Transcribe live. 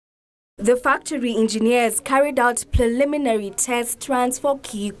The factory engineers carried out preliminary test runs for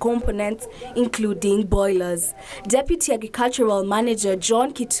key components, including boilers. Deputy Agricultural Manager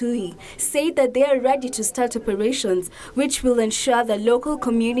John Kitui said that they are ready to start operations, which will ensure that local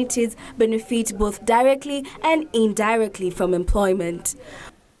communities benefit both directly and indirectly from employment.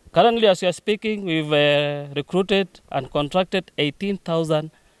 Currently, as we are speaking, we've recruited and contracted 18,000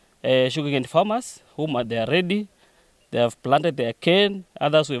 sugarcane farmers they are ready. They have planted their cane,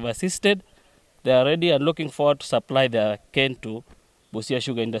 others we've assisted. They are ready and looking forward to supply their cane to Busia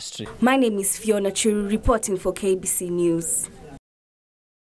sugar industry. My name is Fiona Churu, reporting for KBC News.